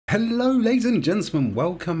Hello ladies and gentlemen,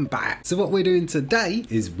 welcome back. So what we're doing today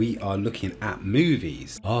is we are looking at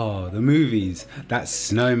movies. Oh, the movies that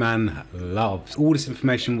Snow Man loves. All this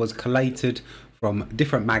information was collated from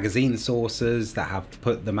different magazine sources that have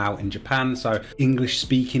put them out in Japan, so English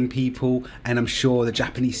speaking people, and I'm sure the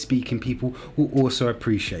Japanese speaking people will also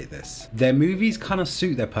appreciate this. Their movies kind of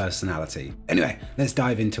suit their personality. Anyway, let's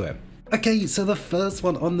dive into it. Okay, so the first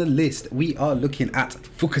one on the list, we are looking at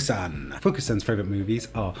Fukusan. Fukusan's favourite movies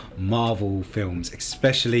are Marvel films,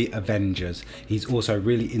 especially Avengers. He's also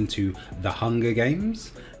really into The Hunger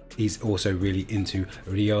Games. He's also really into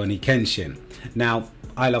Rurouni Kenshin. Now,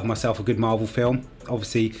 I love myself a good Marvel film.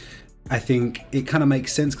 Obviously, I think it kind of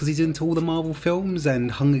makes sense because he's into all the Marvel films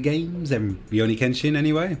and Hunger Games and Rurouni Kenshin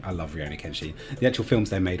anyway. I love Rurouni Kenshin. The actual films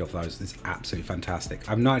they made of those is absolutely fantastic.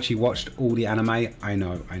 I've not actually watched all the anime, I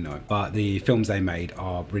know. But the films they made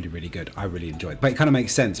are really, really good. I really enjoyed it. But it kind of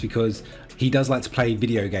makes sense because he does like to play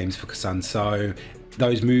video games for Fukusan, so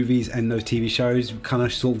those movies and those TV shows kind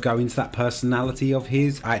of sort of go into that personality of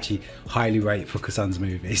his. I actually highly rate Fukusan's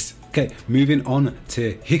movies. Okay, moving on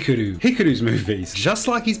to Hikaru. Hikaru's movies, just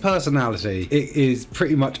like his personality, it is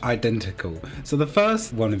pretty much identical. So the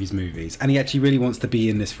first one of his movies, and he actually really wants to be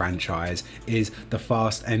in this franchise, is the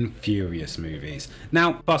Fast and Furious movies.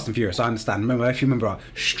 Now, Fast and Furious, I understand. Remember, if you remember,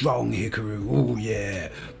 strong Hikaru, oh yeah.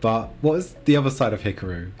 But what's the other side of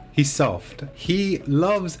Hikaru? He's soft. He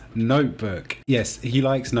loves Notebook. Yes, he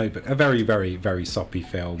likes Notebook. A very, very, very soppy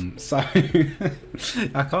film. So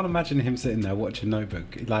I can't imagine him sitting there watching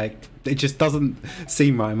Notebook. Like, it just doesn't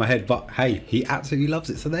seem right in my head. But hey, he absolutely loves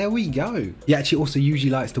it. So there we go. He actually also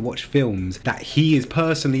usually likes to watch films that he is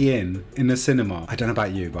personally in the cinema. I don't know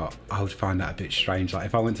about you, but I would find that a bit strange. Like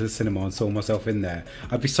if I went to the cinema and saw myself in there,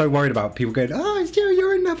 I'd be so worried about people going, "Oh, it's you,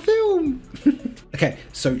 you're in that film." Okay,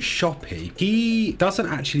 so Shoppy, he doesn't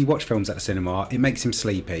actually watch films at the cinema. It makes him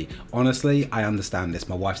sleepy. Honestly, I understand this.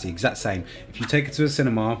 My wife's the exact same. If you take her to the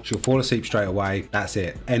cinema, she'll fall asleep straight away. That's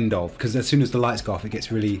it. End of. Because as soon as the lights go off, it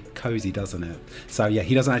gets really cozy, doesn't it? So yeah,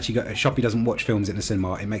 he doesn't actually go. Shoppy doesn't watch films in the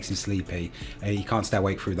cinema. It makes him sleepy. He can't stay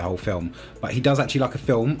awake through the whole film. But he does actually like a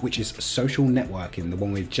film which is Social Networking, the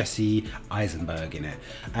one with Jesse Eisenberg in it.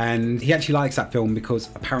 And he actually likes that film because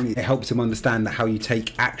apparently it helps him understand how you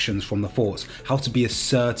take actions from the thoughts, how to be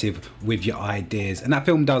assertive with your ideas. And that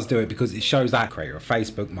film does do it because it shows that creator of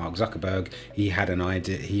Facebook, Mark Zuckerberg, he had an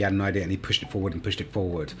idea and he pushed it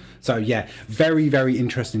forward. So yeah, very, very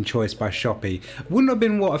interesting choice by Shoppy. Wouldn't have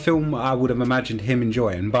been what a film I would have imagined him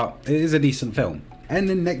enjoying, but it is a decent film. And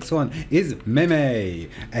the next one is Meme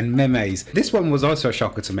and Memes. This one was also a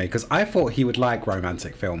shocker to me because I thought he would like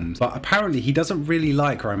romantic films, but apparently he doesn't really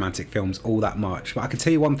like romantic films all that much. But I can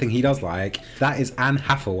tell you one thing he does like, that is Anne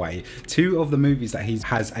Hathaway. Two of the movies that he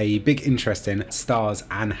has a big interest in stars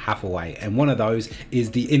Anne Hathaway, and one of those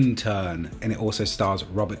is The Intern, and it also stars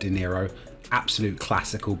Robert De Niro. Absolute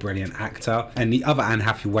classical brilliant actor. And the other Anne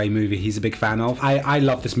Hathaway movie he's a big fan of. I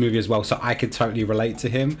love this movie as well, so I could totally relate to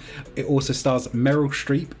him. It also stars Meryl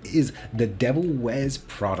Streep. It is The Devil Wears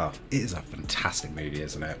Prada. It is a fantastic movie,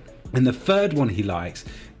 isn't it? And the third one he likes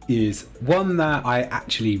is one that I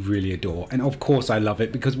actually really adore, and of course I love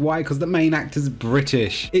it because why? Because the main actor's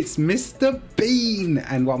British. It's Mr. Bean,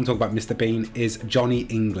 and what I'm talking about Mr. Bean is Johnny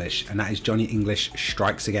English, and that is Johnny English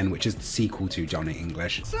Strikes Again, which is the sequel to Johnny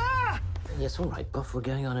English. Sir! Yes, all right, Buff, we're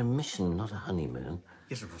going on a mission, not a honeymoon.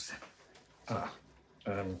 Yes, of course, sir.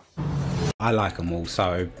 I like them all,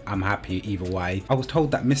 so I'm happy either way. I was told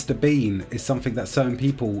that Mr. Bean is something that certain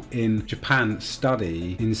people in Japan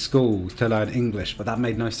study in school to learn English, but that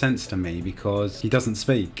made no sense to me because he doesn't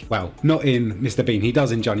speak. Well, not in Mr. Bean, he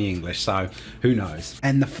does in Johnny English, so who knows.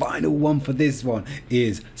 And the final one for this one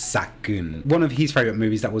is Sakun. One of his favourite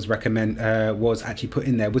movies that was actually put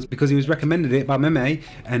in there was because he was recommended it by Meme,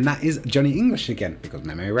 and that is Johnny English again, because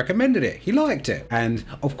Meme recommended it. He liked it. And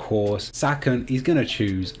of course, Sakun is going to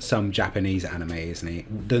choose some Japanese anime, isn't he?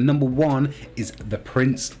 The number one is The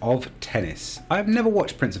Prince of Tennis. I've never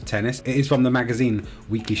watched Prince of Tennis. It is from the magazine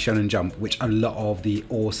Weekly Shonen Jump, which a lot of the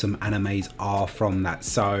awesome animes are from that,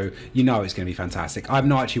 so you know it's going to be fantastic. I've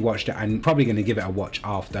not actually watched it and probably going to give it a watch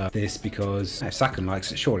after this because if Sakun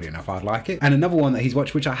likes it, surely enough I'd like it. And another one that he's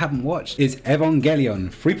watched which I haven't watched is Evangelion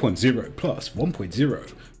 3.0 plus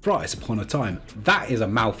 1.0. Thrice Upon a Time. That is a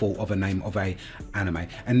mouthful of a name of a anime.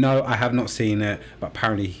 And no, I have not seen it, but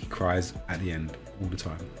apparently he cries at the end all the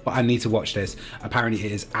time. But I need to watch this. Apparently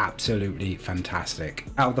it is absolutely fantastic.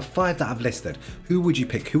 Out of the 5 that I've listed, who would you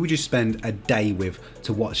pick? Who would you spend a day with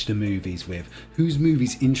to watch the movies with? Whose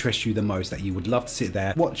movies interest you the most that you would love to sit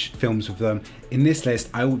there, watch films with them? In this list,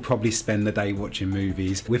 I would probably spend the day watching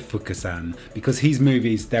movies with Fukusan because his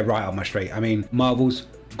movies, they're right up my street. I mean, Marvel's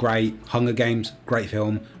great. Hunger Games, great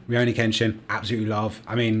film. Rurouni Kenshin, absolutely love.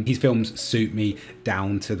 I mean, his films suit me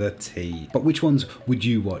down to the T. But which ones would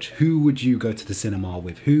you watch? Who would you go to the cinema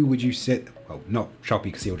with? Who would you sit... Well, not Shoppy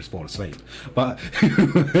because he'll just fall asleep. But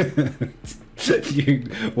you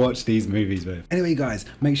watch these movies with. Anyway, guys,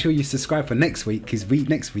 make sure you subscribe for next week because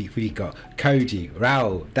next week we got Koji,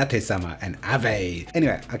 Rao, Date-sama and Abe.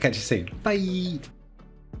 Anyway, I'll catch you soon. Bye!